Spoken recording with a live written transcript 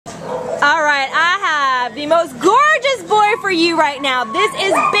the most gorgeous boy for you right now. This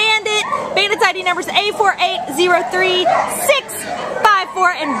is Bandit. Bandit's ID number is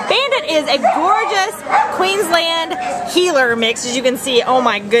A4803654, and Bandit is a gorgeous Queensland heeler mix, as you can see. Oh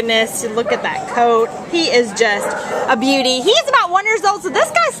my goodness, look at that coat. He is just a beauty. He is about 1 year old, so this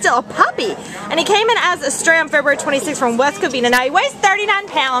guy's still a puppy. And he came in as a stray on February 26th from West Covina. Now he weighs 39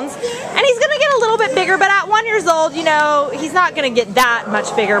 pounds, and he's gonna get a little bit bigger, but at 1 year old, you know, he's not gonna get that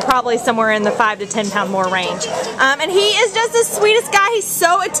much bigger, probably somewhere in the 5 to 10 pound more range. And he is just the sweetest guy. He's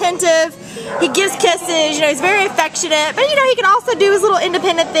so attentive. He gives kisses, you know, he's very affectionate, but you know, he can also do his little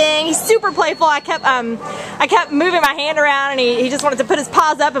independent thing. He's super playful. I kept moving my hand around, and he just wanted to put his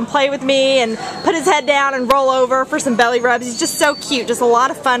paws up and play with me and put his head down and roll over for some belly rubs. He's just so cute, just a lot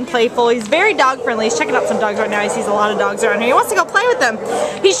of fun, playful. He's very dog friendly. He's checking out some dogs right now. He sees a lot of dogs around here. He wants to go play with them.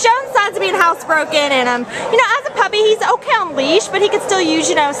 He's shown signs of being housebroken, and you know, as a puppy, he's okay on leash, but he could still use,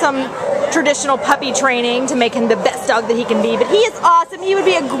 you know, some traditional puppy training to make him the best dog that he can be. But he is awesome. He would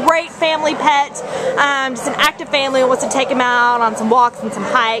be a great family pet. Just an active family who wants to take him out on some walks and some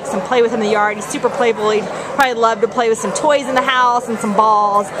hikes and play with him in the yard. He's super playful. He'd probably love to play with some toys in the house and some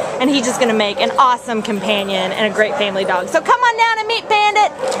balls, and he's just going to make an awesome companion and a great family dog. So come on down and meet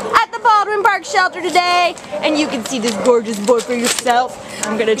Bandit at the Baldwin Park shelter today, and you can see this gorgeous boy for yourself.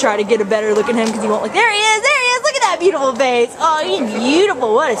 I'm going to try to get a better look at him because he won't look. There he is! There he is! Look at that beautiful face! Oh, he's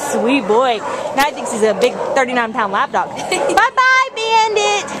beautiful. What a sweet boy. Now he thinks he's a big 39 pound lap dog. Bye-bye!